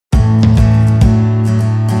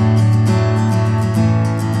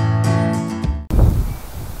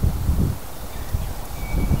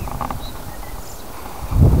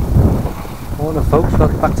folks,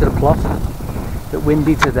 welcome back to the plot. A bit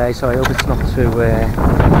windy today, so I hope it's not too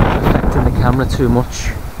affecting the camera too much.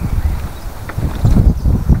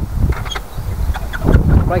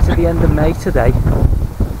 Right at the end of May today,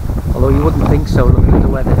 although you wouldn't think so looking at the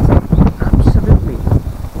weather. Absolutely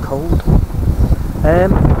cold.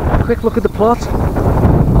 Quick look at the plot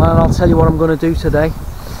and I'll tell you what I'm going to do today.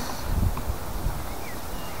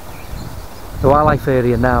 The wildlife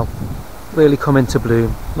area now really come into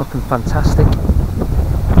bloom, looking fantastic.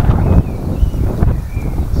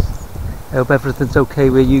 I hope everything's okay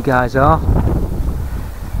where you guys are.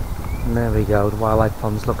 And there we go, the wildlife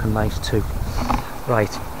pond's looking nice too. Right,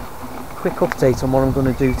 quick update on what I'm going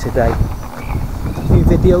to do today. A few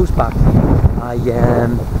videos back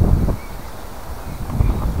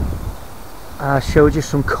I showed you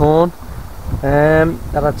some corn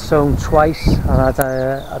that I'd sown twice and I'd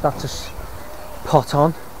had to pot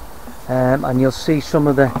on, and you'll see some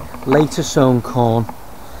of the later sown corn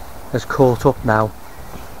has caught up now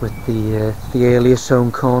with the earlier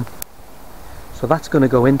sown corn, so that's going to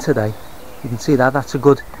go in today. You can see that's a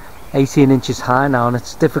good 18 inches high now, and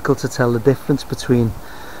it's difficult to tell the difference between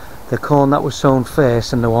the corn that was sown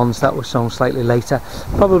first and the ones that were sown slightly later.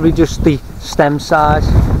 Probably just the stem size.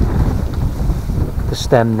 The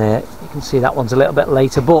stem there, you can see that one's a little bit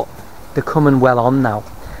later, but they're coming well on now.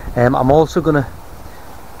 I'm also going to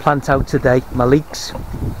plant out today my leeks.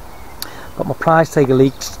 Got my prize taker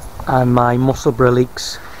leeks and my Musselburgh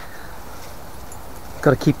leeks.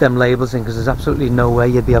 Got to keep them labels in because there's absolutely no way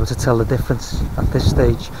you'd be able to tell the difference at this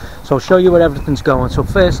stage. So I'll show you where everything's going. So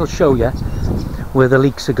first I'll show you where the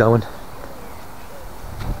leeks are going.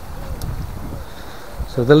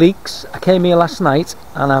 So the leeks, I came here last night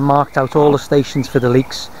and I marked out all the stations for the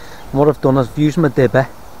leeks. And what I've done is I've used my dibber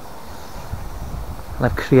and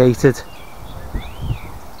I've created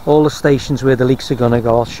all the stations where the leeks are going to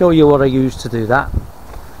go. I'll show you what I used to do that.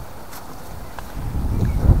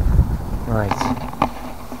 Right,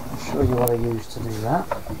 I'll show you what I used to do that.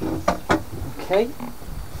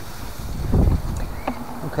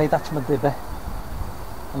 Okay, that's my dibber.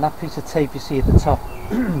 And that piece of tape you see at the top,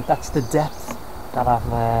 that's the depth that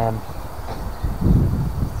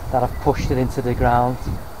I've pushed it into the ground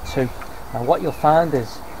to. Now what you'll find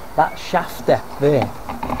is that shaft depth there,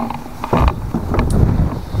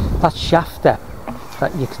 that shaft depth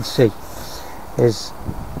that you can see is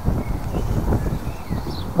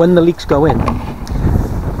when the leeks go in,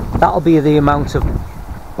 that'll be the amount of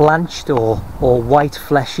blanched or white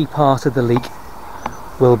fleshy part of the leek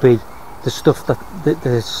will be the stuff that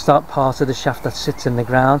the start part of the shaft that sits in the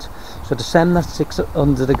ground. So the stem that sits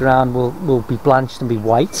under the ground will be blanched and be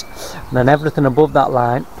white, and then everything above that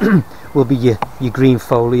line will be your green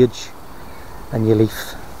foliage and your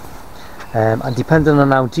leaf, and depending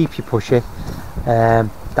on how deep you push it,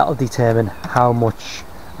 that'll determine how much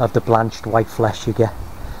of the blanched white flesh you get.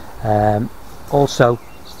 Also,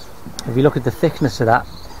 if you look at the thickness of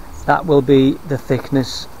that will be the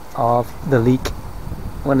thickness of the leek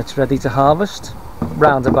when it's ready to harvest,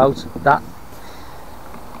 round about that.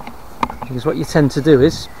 Because what you tend to do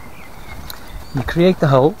is you create the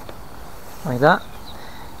hole like that,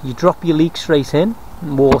 you drop your leek straight in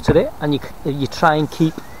and water it, and you try and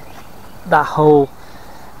keep that hole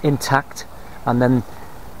intact, and then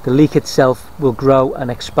the leek itself will grow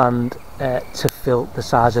and expand to fill the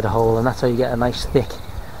size of the hole, and that's how you get a nice thick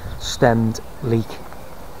stemmed leek.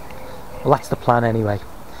 Well, that's the plan anyway.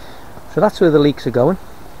 So that's where the leeks are going.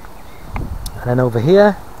 And then over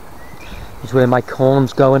here is where my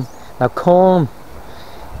corn's going. Now corn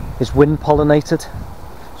is wind pollinated,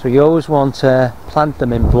 so you always want to plant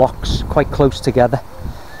them in blocks quite close together.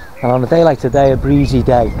 And on a day like today, a breezy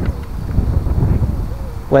day,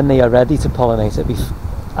 when they are ready to pollinate, it'd be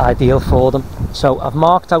ideal for them. So I've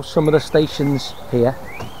marked out some of the stations here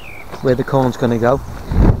where the corn's going to go.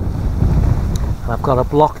 And I've got a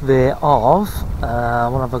block there of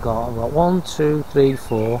what have I got? I've got 1, 2, 3,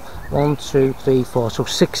 4, 1, 2, 3, 4, so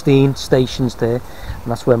 16 stations there, and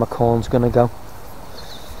that's where my corn's going to go.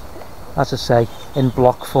 As I say, in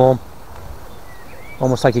block form,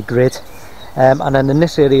 almost like a grid. And then in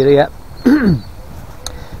this area here,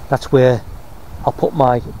 that's where I'll put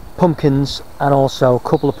my pumpkins, and also a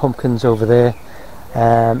couple of pumpkins over there,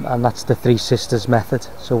 and that's the Three Sisters method.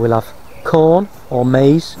 So we'll have corn or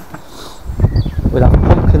maize, we'll have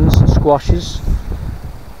pumpkins and squashes.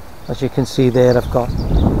 As you can see there, I've got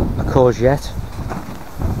a courgette,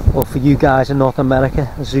 or for you guys in North America,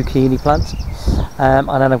 a zucchini plant, and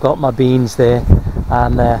then I've got my beans there,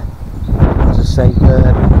 and as I say,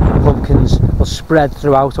 the pumpkins will spread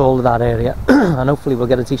throughout all of that area and hopefully we'll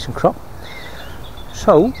get a decent crop.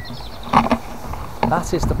 So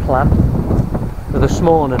that is the plan. for this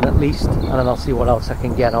morning at least, and then I'll see what else I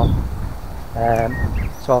can get on.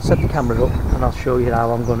 So I'll set the camera up and I'll show you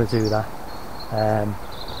how I'm going to do that.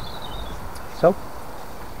 So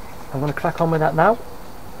I'm going to crack on with that now,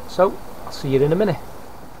 so I'll see you in a minute.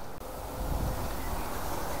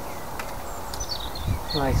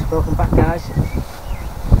 Right, welcome back guys.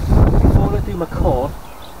 Before I do my corn,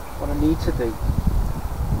 what I need to do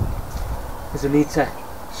is I need to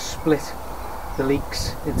split the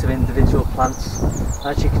leeks into individual plants.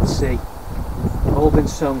 As you can see, they've all been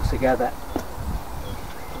sewn together.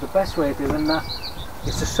 The best way of doing that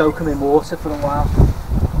is to soak them in water for a while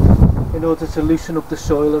in order to loosen up the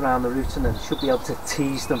soil around the roots, and then you should be able to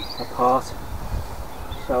tease them apart.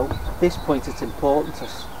 So at this point it's important to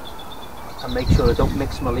make sure I don't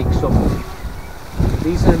mix my leeks up.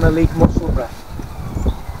 These are my leek mussel breath.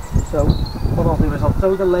 So what I'll do is I'll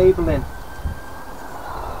throw the label in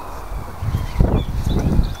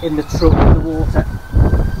the truck with the water,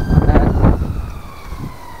 and then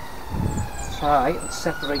try and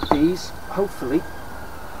separate these. Hopefully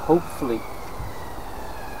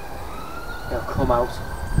they'll come out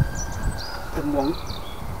in one.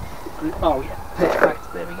 Oh yeah,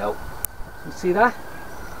 perfect, there we go. You see that?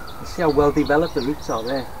 You see how well developed the roots are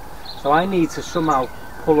there. So I need to somehow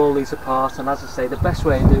pull all these apart, and as I say, the best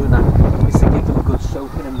way of doing that is to give them a good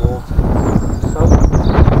soaking in water. So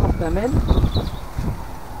pop them in.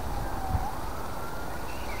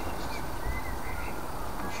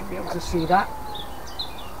 You should be able to see that.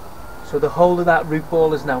 So the whole of that root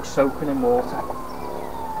ball is now soaking in water,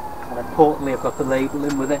 and importantly I've got the label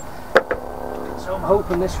in with it. So I'm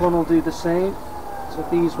hoping this one will do the same. So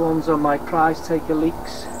these ones are my prize taker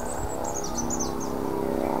leeks.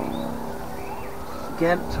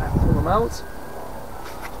 Again, try and pull them out.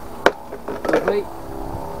 Lovely.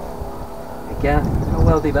 Again, look how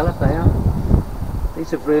well developed they are. These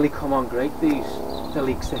have really come on great, the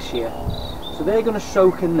leeks this year. So they're going to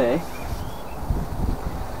soak in there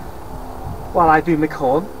while I do my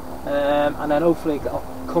corn, and then hopefully I'll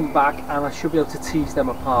come back and I should be able to tease them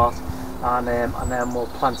apart, and then we'll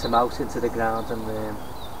plant them out into the ground, and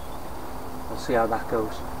we'll see how that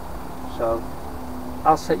goes. So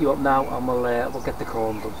I'll set you up now and we'll get the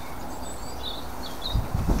corn done.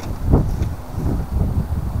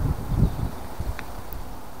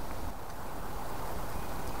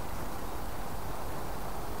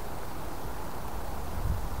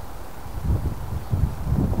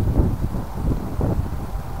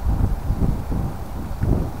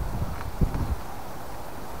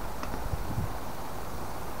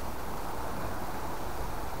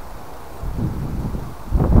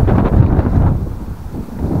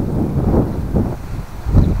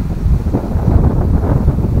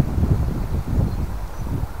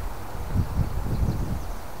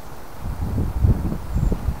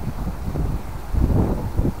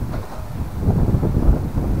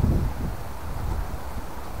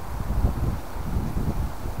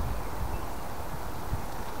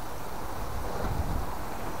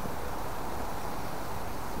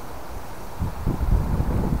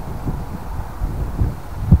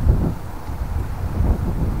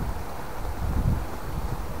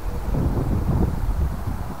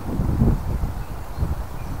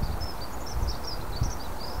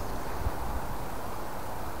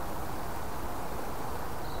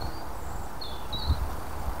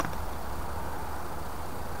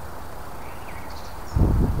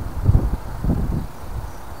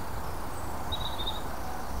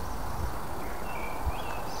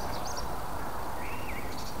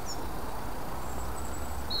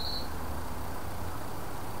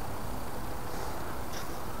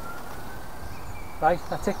 Right,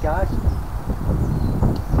 that's it guys.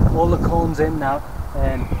 All the corn's in now.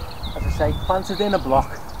 As I say, planted in a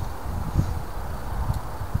block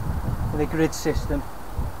in a grid system.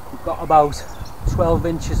 We've got about 12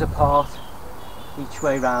 inches apart each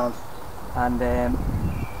way round, and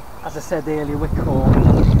as I said earlier with corn,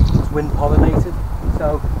 it's wind pollinated,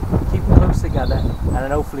 so keep them close together and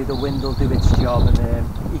then hopefully the wind will do its job,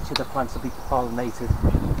 and each of the plants will be pollinated,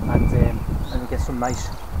 and we get some nice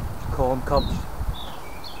corn cobs.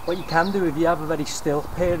 What you can do if you have a very still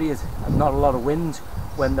period and not a lot of wind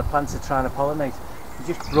when the plants are trying to pollinate, you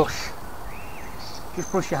just brush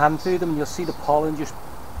your hand through them and you'll see the pollen just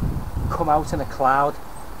come out in a cloud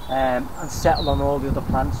and settle on all the other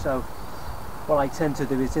plants. So what I tend to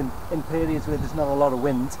do is in periods where there's not a lot of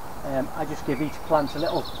wind, I just give each plant a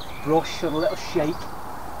little brush and a little shake,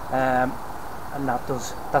 and that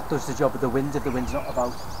does the job of the wind if the wind's not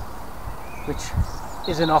about, which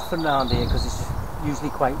isn't often around here because it's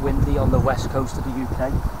usually quite windy on the west coast of the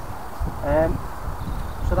UK.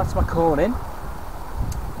 So that's my corn in.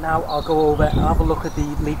 Now I'll go over and have a look at the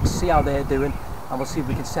leeks, see how they're doing, and we'll see if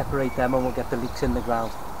we can separate them and we'll get the leeks in the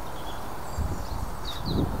ground.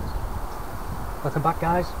 Welcome back,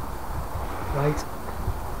 guys. Right,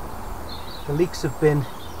 the leeks have been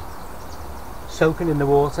soaking in the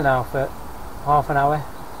water now for half an hour,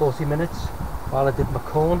 40 minutes while I did my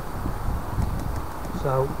corn.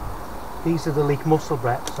 So these are the leek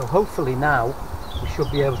musselbrette, so hopefully now we should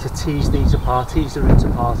be able to tease these apart, tease the roots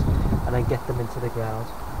apart, and then get them into the ground.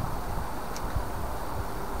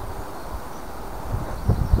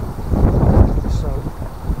 So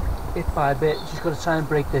bit by bit, just got to try and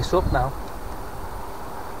break this up now.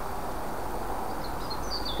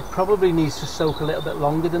 It probably needs to soak a little bit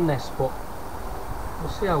longer than this, but we'll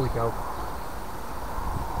see how we go.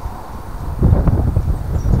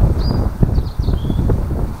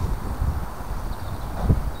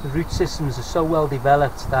 The root systems are so well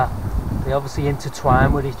developed that they obviously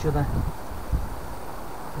intertwine with each other.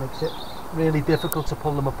 Makes it really difficult to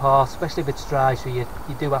pull them apart, especially if it's dry, so you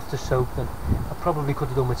do have to soak them. I probably could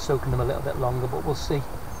have done with soaking them a little bit longer, but we'll see.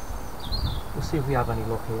 We'll see if we have any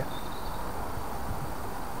luck here.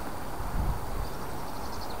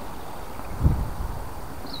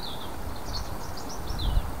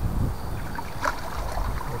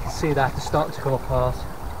 You can see that they're starting to come apart.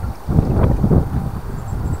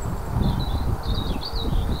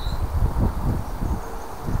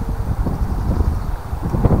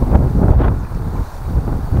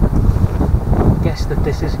 That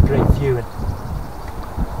this is great viewing.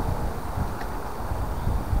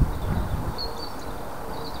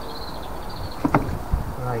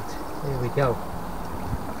 Right, here we go.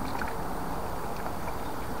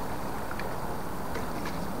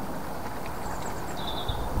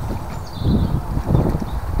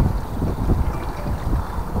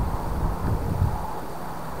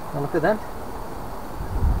 Now look at them.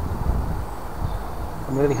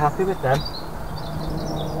 I'm really happy with them.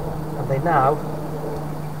 And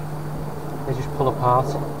they just pull apart,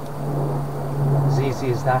 as easy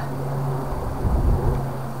as that.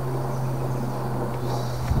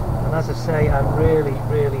 And as I say, I'm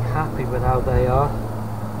really happy with how they are.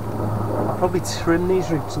 I'll probably trim these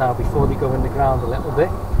roots now before they go in the ground a little bit,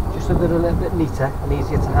 just so they're a little bit neater and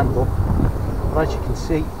easier to handle. But as you can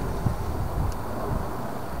see,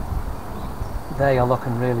 they are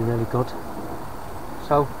looking really good.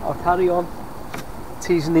 So I'll carry on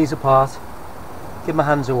teasing these apart, give my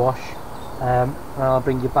hands a wash, and I'll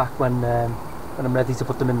bring you back when I'm ready to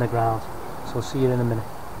put them in the ground. So I'll see you in a minute.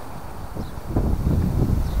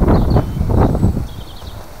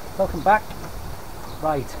 Welcome back.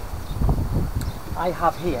 Right, I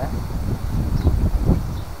have here,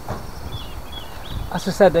 as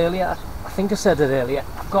I said earlier, I think I said it earlier,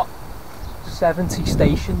 I've got 70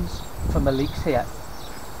 stations for my leeks here.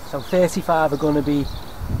 So 35 are going to be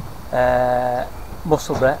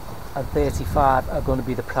musselbrette, and 35 are going to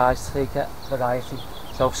be the prize taker variety.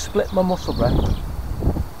 So I've split my musselbrette.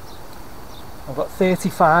 I've got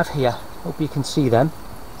 35 here, hope you can see them.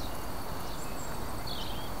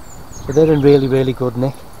 So they're in really good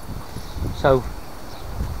nick. So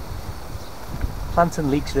planting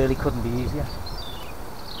leeks really couldn't be easier.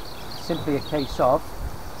 Simply a case of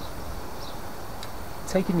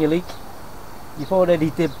taking your leek, you've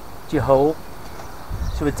already dipped your hole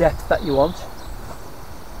to a depth that you want.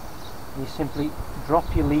 You simply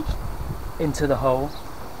drop your leek into the hole,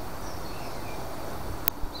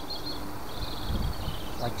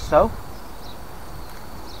 like so.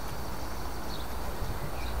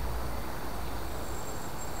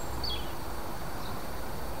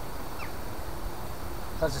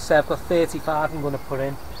 As I say, I've got 35 I'm going to put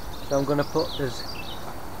in, so I'm going to put,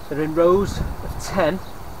 they're in rows of 10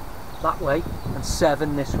 that way and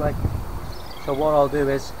 7 this way. So what I'll do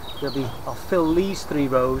is I'll fill these 3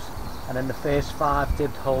 rows, and then the first 5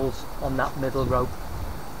 dibbed holes on that middle row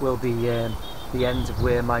will be the end of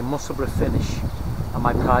where my musselbrette finish and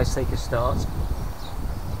my prize taker starts.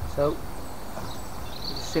 So you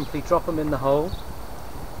just simply drop them in the hole,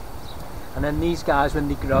 and then these guys, when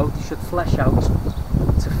they grow, they should flesh out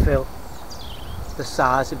to fill the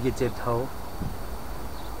size of your dibbed hole.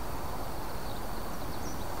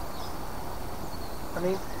 I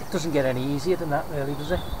mean, it doesn't get any easier than that, really,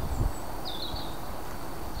 does it?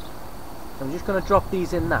 I'm just going to drop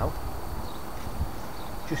these in now,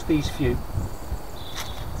 just these few,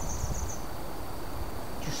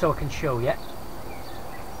 just so I can show you.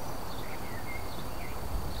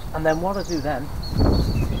 And then what I do then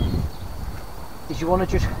is you want to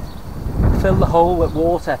just fill the hole with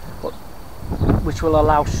water, which will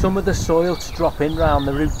allow some of the soil to drop in around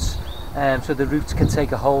the roots, so the roots can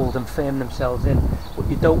take a hold and firm themselves in, but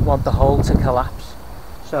you don't want the hole to collapse.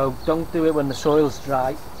 So don't do it when the soil's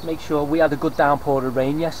dry. Make sure, we had a good downpour of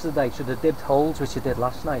rain yesterday, so the dibbed holes, which I did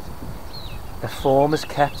last night, the form is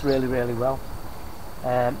kept really well.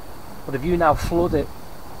 But if you now flood it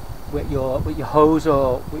with your hose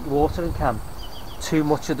or with your watering can, too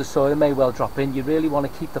much of the soil may well drop in. You really want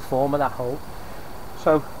to keep the form of that hole.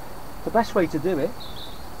 So the best way to do it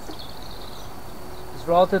is,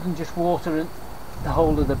 rather than just watering the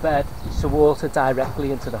hole of the bed, is to water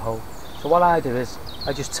directly into the hole. So what I do is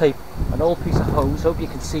I just tape an old piece of hose, hope you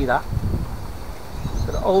can see that,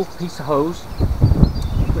 so an old piece of hose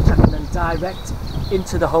which I can then direct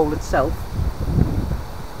into the hole itself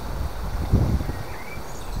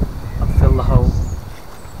and fill the hole.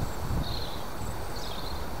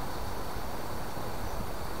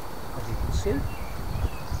 As you can see.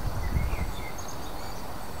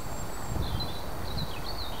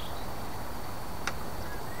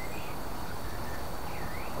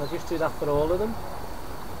 I'll just do that for all of them.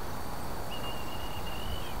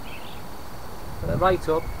 Put it right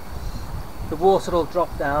up. The water will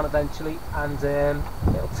drop down eventually, and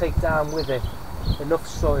it'll take down with it enough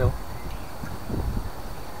soil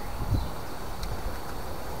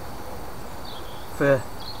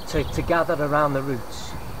to gather around the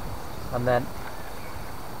roots, and then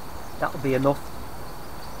that'll be enough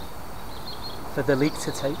for the leek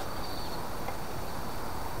to take.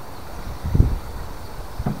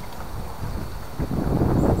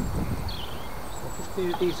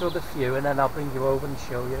 Do these other few and then I'll bring you over and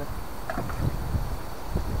show you.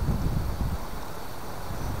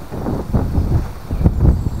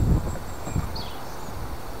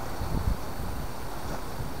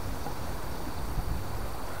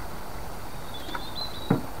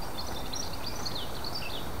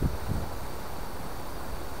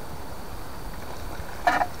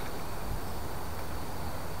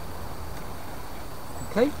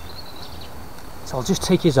 Okay, so I'll just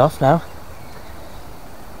take his off now.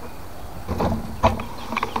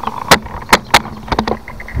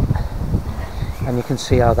 And you can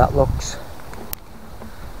see how that looks.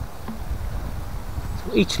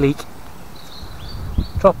 So each leek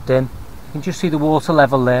dropped in, you can just see the water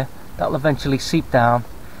level there. That'll eventually seep down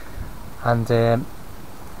and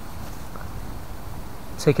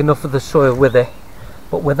take enough of the soil with it,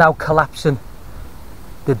 but without collapsing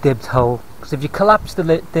the dibbed hole. Because if you collapse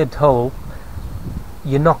the dibbed hole,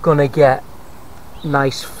 you're not going to get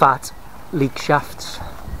nice fat leek shafts.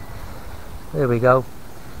 There we go.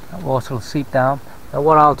 That water will seep down. Now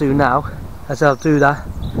what I'll do now is I'll do that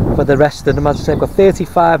for the rest of them. As I said, I've got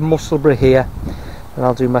 35 Musselburgh here, and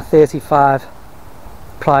I'll do my 35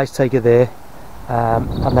 prize taker there,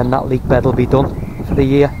 and then that leek bed will be done for the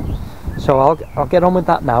year. So I'll get on with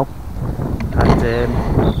that now, and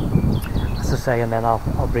as I say, and then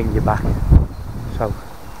I'll bring you back. So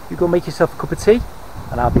you go make yourself a cup of tea,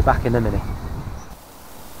 and I'll be back in a minute.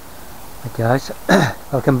 Hey guys,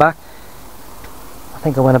 welcome back. I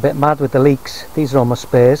think I went a bit mad with the leeks. These are all my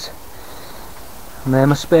spares, and they're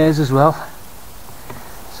my spares as well.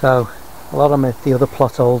 So a lot of the other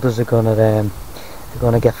plot holders are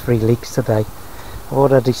gonna get free leeks today. I've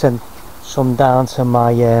already sent some down to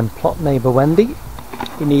my plot neighbour Wendy,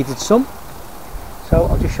 who needed some. So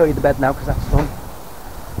I'll just show you the bed now because that's done.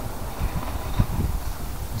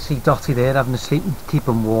 You see Dotty there having a sleep and keep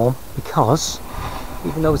them warm, because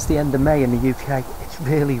even though it's the end of May in the UK, it's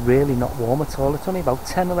really not warm at all. It's only about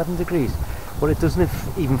 10-11 degrees, but it doesn't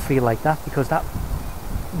even feel like that because that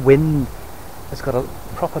wind has got a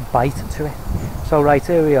proper bite to it. So right,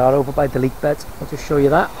 here we are over by the leek bed. I'll just show you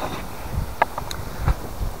that.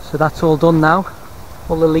 So that's all done now.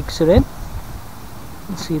 All the leeks are in. You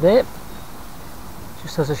can see there,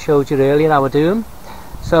 just as I showed you earlier how I do them.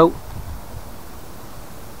 So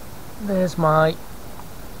there's my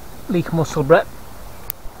leek Musselburgh,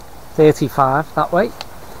 35 that way,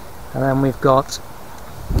 and then we've got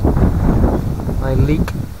my leek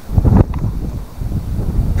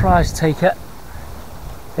prize taker,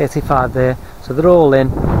 35 there. So they're all in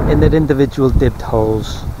their individual dibbed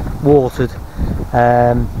holes, watered.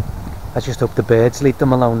 I just hope the birds leave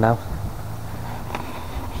them alone now.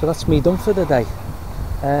 So that's me done for the day.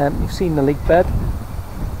 You've seen the leek bed.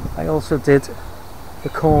 I also did the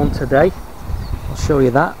corn today. I'll show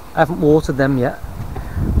you that. I haven't watered them yet,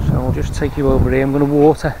 so I'll just take you over here. I'm going to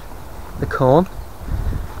water the corn.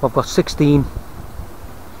 I've got 16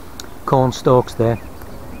 corn stalks there.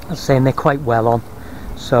 I'm saying they're quite well on.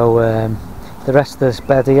 So the rest of this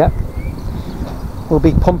bed here will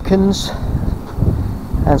be pumpkins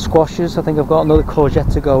and squashes. I think I've got another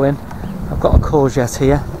courgette to go in. I've got a courgette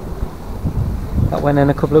here that went in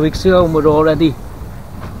a couple of weeks ago, and we're already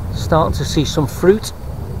starting to see some fruit.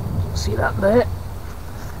 See that there?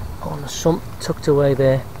 Oh, and the sun tucked away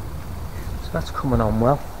there, so that's coming on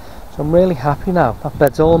well. So I'm really happy now. That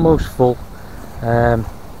bed's almost full.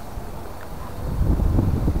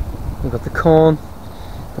 We've got the corn,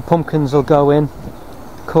 the pumpkins will go in,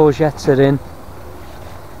 the courgettes are in,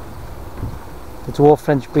 the dwarf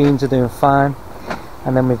French beans are doing fine,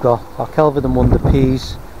 and then we've got our Kelvin and Wonder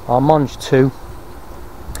peas, our Monge 2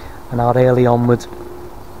 and our early onward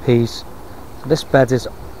peas. So this bed is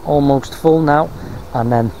almost full now, and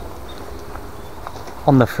then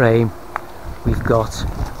on the frame we've got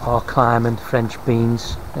our climbing French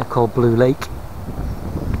beans. They're called Blue Lake.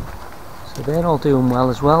 So they're all doing well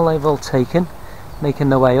as well. They've all taken, making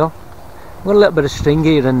their way up. I've got a little bit of string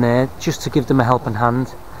here and there just to give them a helping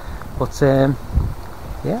hand. But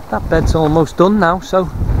yeah, that bed's almost done now, so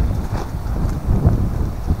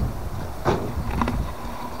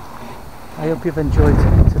I hope you've enjoyed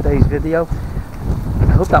today's video.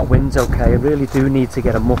 I hope that wind's okay. I really do need to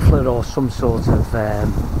get a muffler or some sort of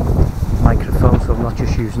microphone, so I'm not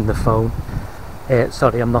just using the phone.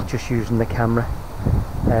 Sorry, I'm not just using the camera,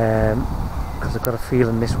 because I've got a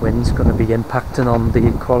feeling this wind's going to be impacting on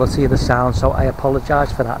the quality of the sound, so I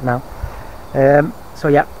apologise for that now. So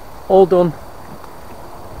yeah, all done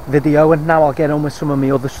video, and now I'll get on with some of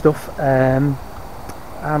my other stuff. And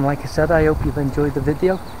like I said, I hope you've enjoyed the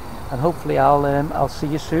video, and hopefully I'll see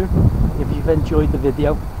you soon. If you've enjoyed the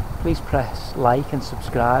video, please press like and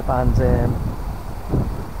subscribe, and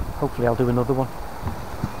hopefully I'll do another one.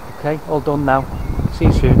 Okay, all done now. See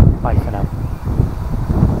you soon. Bye for now.